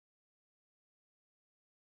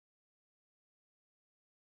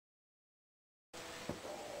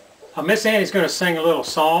Miss Annie's going to sing a little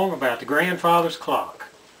song about the grandfather's clock.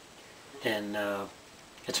 And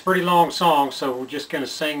it's a pretty long song, so we're just going to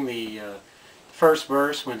sing the first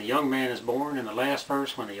verse when the young man is born and the last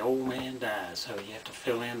verse when the old man dies. So you have to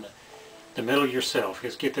fill in the middle yourself.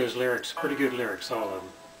 Just get those lyrics, pretty good lyrics, all of them.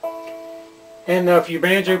 And for you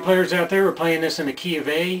banjo players out there, we're playing this in the key of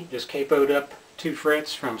A, just capoed up 2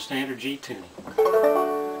 frets from standard G tuning.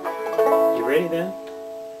 You ready then?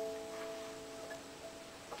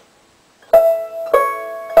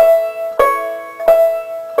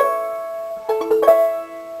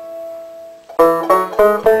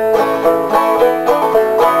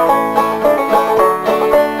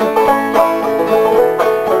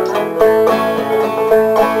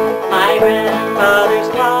 My grandfather's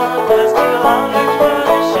clock was too large for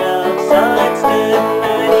the shelf, so it stood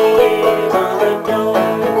 90 years on the door.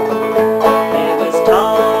 It was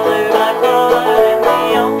taller by far than the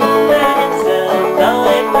old man himself, though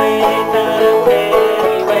it weighed not a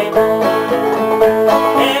pennyweight more.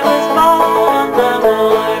 It was bought on the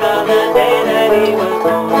morn of the day that he was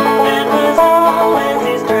born, and was always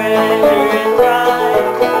his treasure and pride.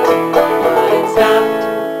 But it stopped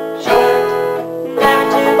short, never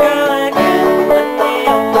to grow again when the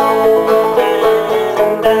old man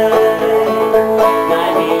died.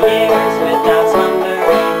 90 years without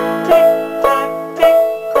slumbering, tick-tock,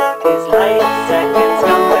 tick-tock, his light seconds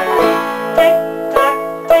numbering. Tick-tock,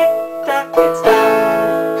 tick-tock, it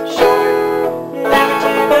stopped short, never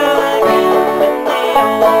to go again when the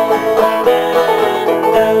old man died.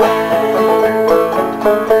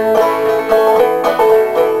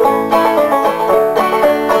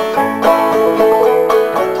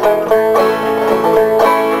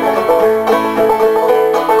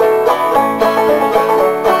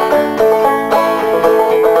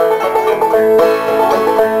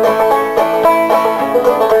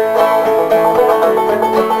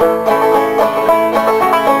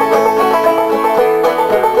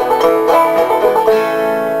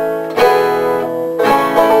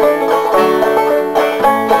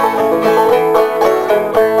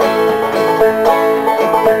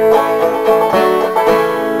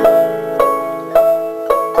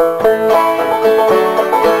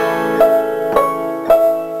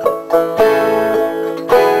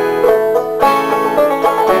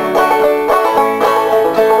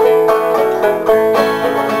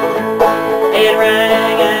 It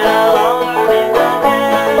rang an alarm in the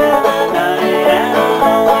dead of the night, an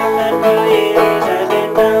alarm that for years had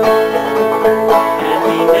been known. And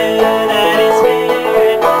we knew that his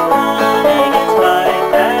spirit was running its flight,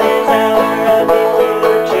 that his hour of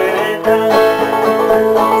departure had come.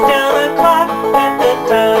 Still the clock at the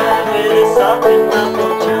time with a soft and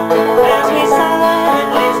muffled chime, as we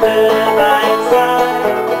silently stood by its side.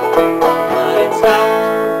 But it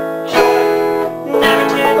stopped short, never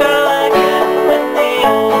to go again when the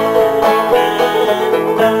old man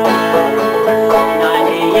died.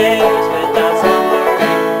 90 years without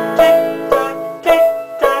slumbering, tick-tock,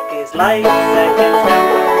 tick-tock, his light seconds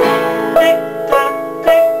numbered.